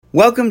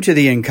Welcome to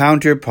the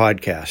Encounter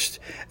Podcast,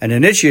 an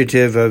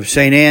initiative of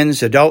St.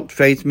 Anne's Adult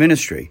Faith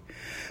Ministry.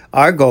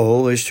 Our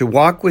goal is to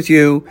walk with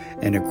you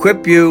and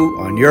equip you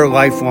on your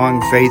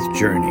lifelong faith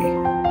journey.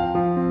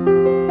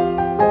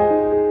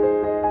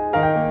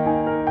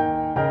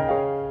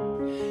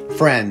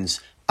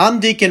 Friends, I'm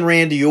Deacon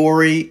Randy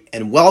Ory,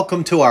 and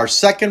welcome to our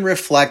second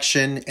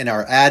reflection in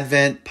our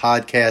Advent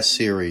podcast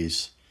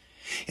series.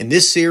 In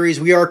this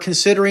series, we are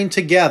considering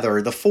together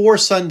the 4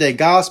 Sunday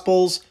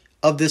Gospels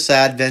of this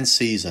Advent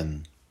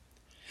season.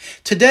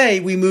 Today,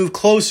 we move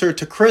closer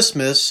to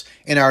Christmas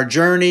in our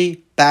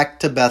journey back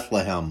to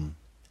Bethlehem.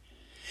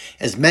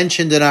 As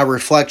mentioned in our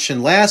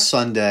reflection last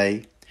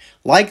Sunday,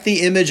 like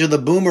the image of the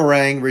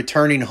boomerang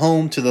returning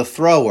home to the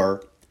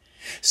thrower,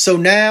 so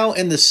now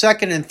in the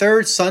second and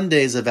third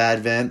Sundays of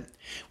Advent,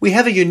 we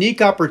have a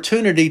unique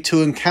opportunity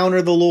to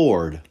encounter the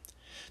Lord,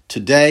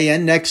 today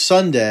and next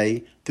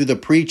Sunday, through the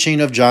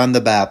preaching of John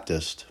the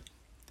Baptist.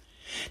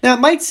 Now, it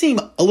might seem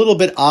a little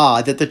bit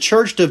odd that the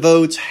church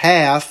devotes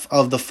half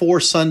of the 4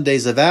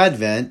 Sundays of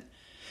Advent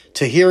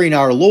to hearing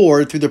our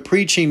Lord through the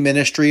preaching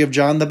ministry of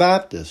John the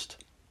Baptist.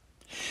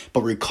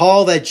 But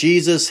recall that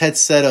Jesus had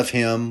said of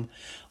him,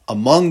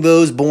 "Among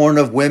those born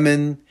of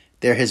women,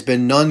 there has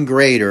been none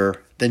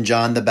greater than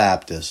John the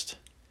Baptist."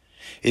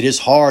 It is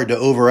hard to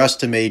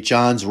overestimate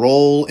John's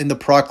role in the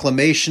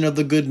proclamation of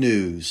the good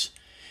news,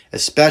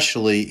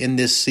 especially in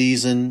this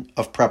season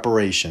of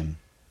preparation.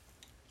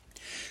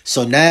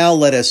 So now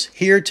let us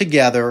hear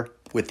together,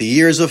 with the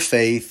ears of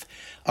faith,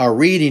 our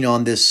reading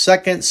on this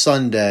second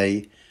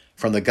Sunday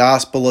from the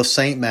Gospel of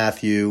St.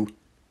 Matthew,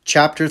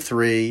 chapter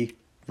 3,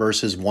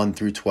 verses 1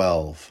 through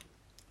 12.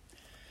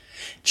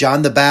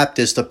 John the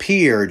Baptist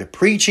appeared,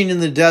 preaching in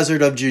the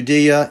desert of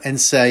Judea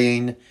and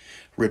saying,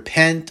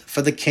 "Repent,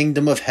 for the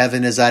kingdom of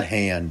heaven is at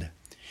hand."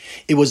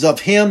 It was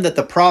of him that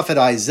the prophet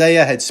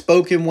Isaiah had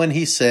spoken when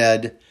he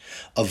said,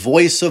 "A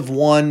voice of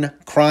one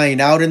crying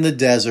out in the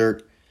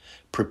desert,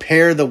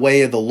 prepare the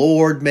way of the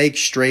Lord, make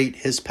straight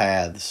his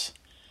paths."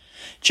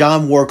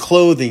 John wore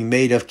clothing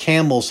made of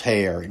camel's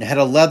hair and had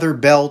a leather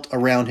belt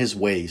around his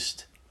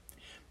waist.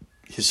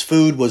 His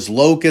food was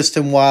locust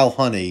and wild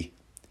honey.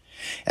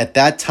 At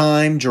that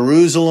time,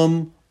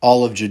 Jerusalem,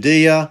 all of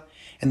Judea,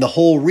 and the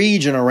whole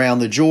region around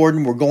the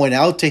Jordan were going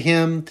out to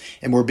him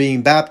and were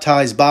being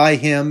baptized by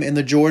him in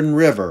the Jordan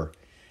River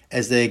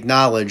as they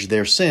acknowledged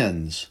their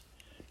sins.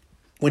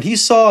 When he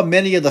saw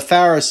many of the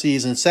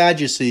Pharisees and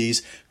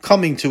Sadducees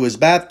coming to his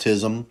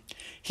baptism,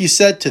 he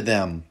said to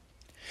them,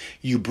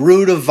 "You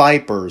brood of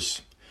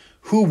vipers,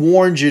 who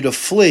warned you to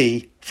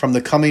flee from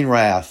the coming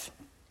wrath?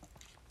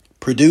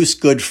 Produce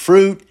good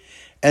fruit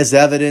as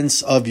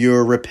evidence of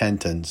your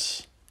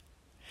repentance.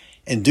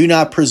 And do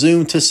not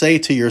presume to say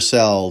to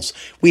yourselves,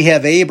 'We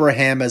have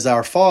Abraham as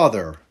our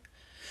father.'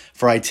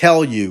 For I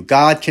tell you,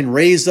 God can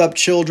raise up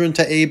children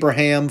to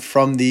Abraham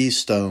from these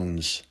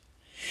stones.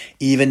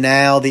 Even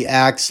now the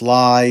axe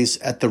lies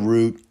at the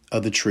root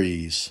of the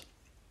trees.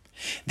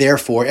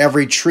 Therefore,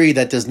 every tree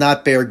that does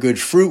not bear good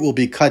fruit will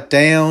be cut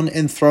down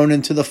and thrown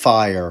into the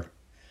fire.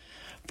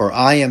 For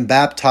I am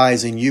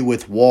baptizing you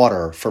with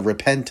water for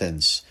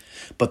repentance,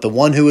 but the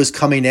one who is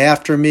coming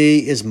after me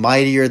is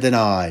mightier than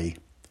I.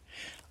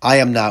 I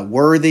am not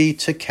worthy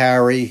to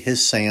carry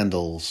his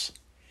sandals.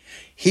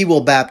 He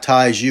will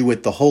baptize you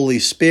with the Holy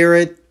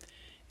Spirit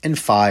and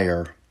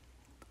fire.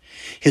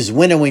 His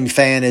winnowing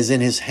fan is in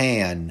his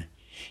hand.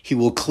 He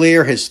will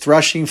clear his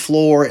threshing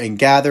floor and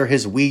gather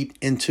his wheat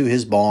into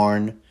his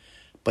barn,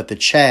 but the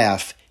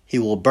chaff he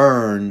will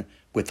burn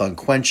with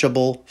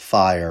unquenchable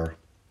fire."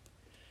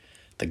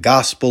 The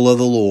Gospel of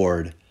the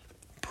Lord.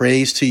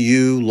 Praise to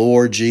you,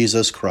 Lord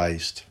Jesus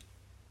Christ.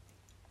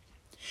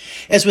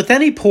 As with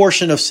any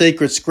portion of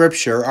sacred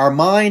Scripture, our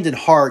mind and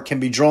heart can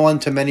be drawn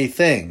to many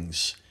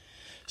things,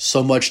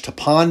 so much to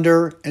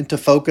ponder and to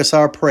focus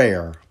our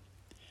prayer.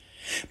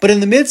 But in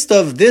the midst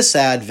of this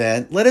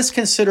Advent, let us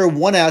consider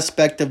one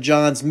aspect of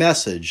John's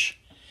message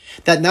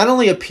that not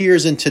only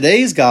appears in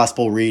today's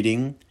Gospel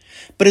reading,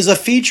 but is a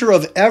feature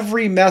of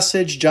every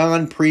message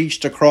John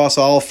preached across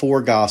all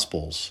 4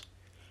 Gospels: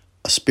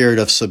 a spirit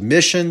of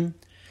submission,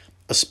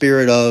 a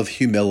spirit of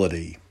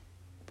humility.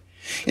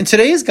 In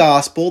today's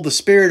Gospel, the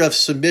spirit of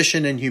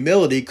submission and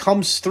humility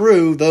comes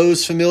through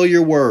those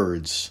familiar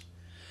words.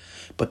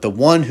 "But the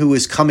one who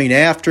is coming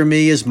after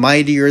me is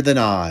mightier than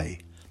I.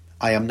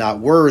 I am not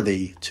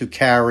worthy to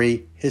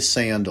carry his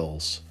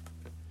sandals."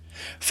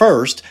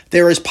 First,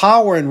 there is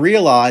power in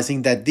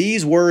realizing that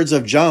these words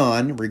of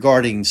John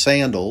regarding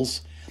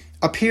sandals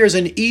appears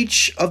in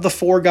each of the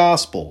 4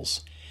 Gospels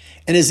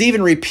and is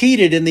even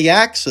repeated in the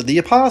Acts of the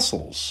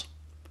Apostles.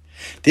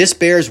 This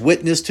bears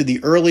witness to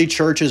the early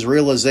church's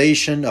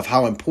realization of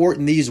how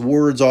important these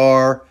words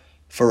are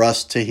for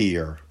us to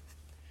hear.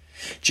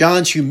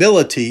 John's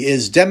humility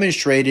is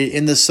demonstrated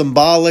in the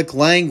symbolic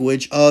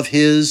language of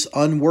his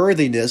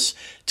unworthiness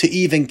to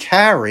even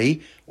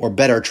carry, or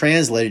better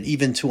translated,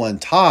 even to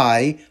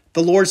untie,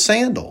 the Lord's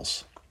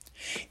sandals.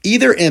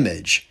 Either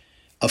image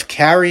of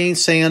carrying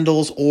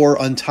sandals or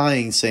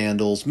untying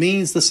sandals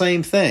means the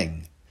same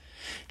thing.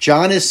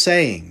 John is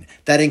saying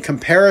that in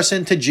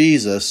comparison to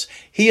Jesus,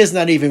 he is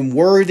not even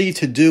worthy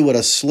to do what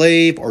a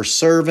slave or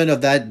servant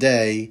of that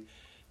day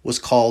was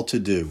called to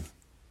do.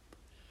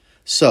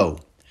 So,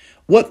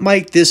 what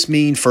might this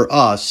mean for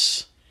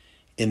us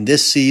in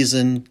this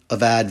season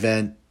of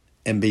Advent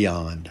and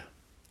beyond?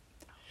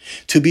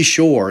 To be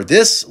sure,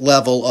 this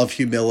level of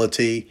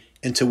humility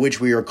into which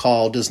we are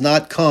called does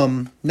not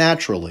come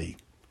naturally.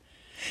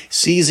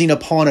 Seizing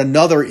upon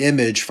another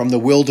image from the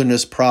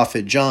wilderness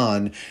prophet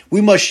John,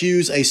 we must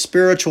use a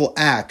spiritual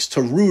axe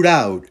to root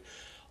out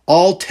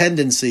all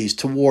tendencies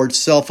towards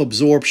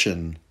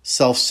self-absorption,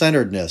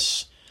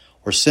 self-centeredness,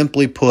 or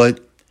simply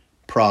put,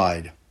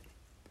 pride.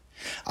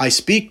 I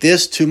speak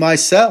this to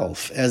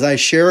myself as I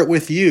share it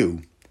with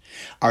you.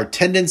 Our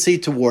tendency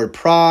toward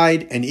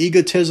pride and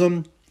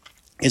egotism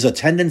is a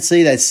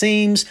tendency that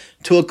seems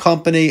to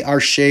accompany our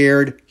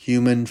shared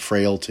human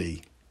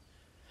frailty.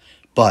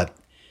 But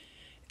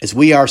as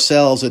we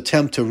ourselves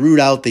attempt to root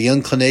out the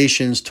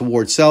inclinations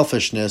toward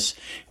selfishness,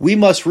 we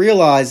must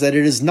realize that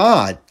it is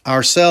not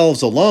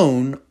ourselves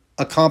alone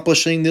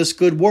accomplishing this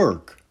good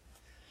work.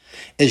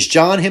 As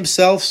John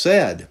himself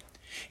said,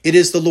 it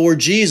is the Lord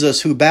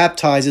Jesus who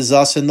baptizes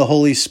us in the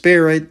Holy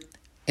Spirit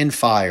and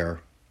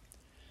fire.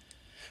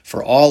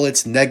 For all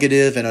its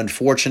negative and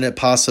unfortunate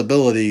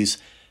possibilities,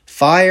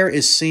 fire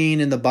is seen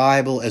in the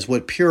Bible as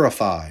what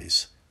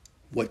purifies,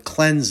 what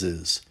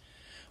cleanses,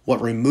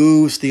 what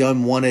removes the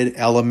unwanted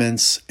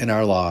elements in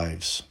our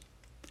lives.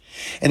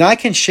 And I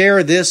can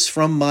share this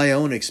from my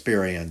own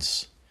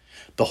experience.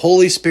 The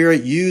Holy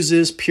Spirit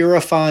uses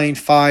purifying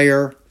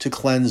fire to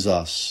cleanse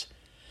us,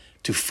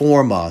 to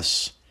form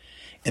us.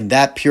 And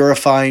that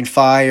purifying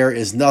fire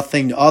is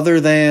nothing other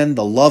than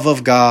the love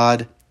of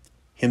God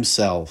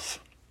Himself.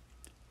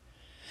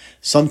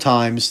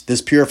 Sometimes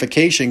this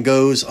purification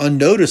goes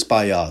unnoticed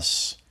by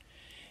us.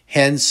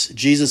 Hence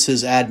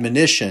Jesus'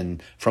 admonition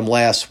from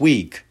last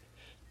week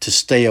to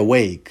stay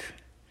awake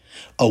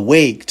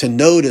to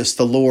notice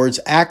the Lord's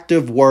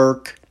active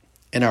work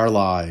in our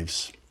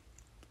lives.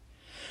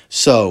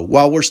 So,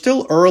 while we're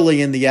still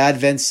early in the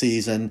Advent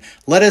season,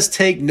 let us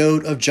take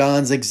note of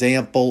John's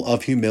example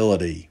of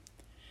humility.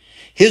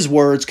 His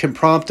words can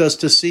prompt us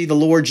to see the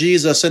Lord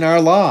Jesus in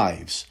our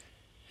lives.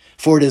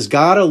 For it is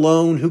God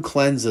alone who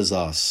cleanses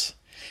us,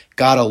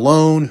 God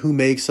alone who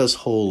makes us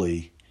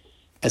holy,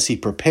 as He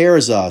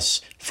prepares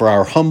us for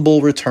our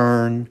humble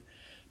return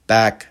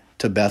back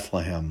to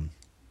Bethlehem.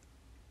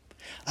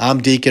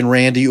 I'm Deacon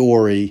Randy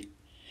Ory,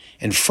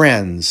 and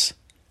friends,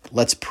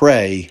 let's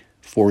pray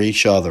for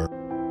each other.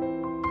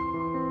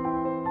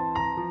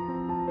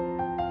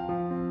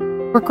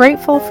 We're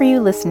grateful for you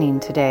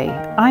listening today.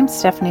 I'm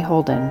Stephanie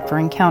Holden for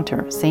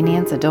Encounter, St.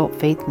 Anne's Adult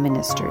Faith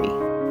Ministry.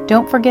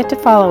 Don't forget to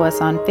follow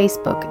us on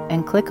Facebook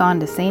and click on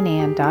to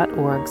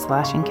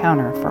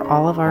stann.org/encounter for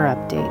all of our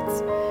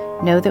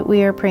updates. Know that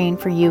we are praying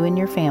for you and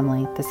your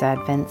family this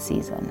Advent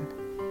season.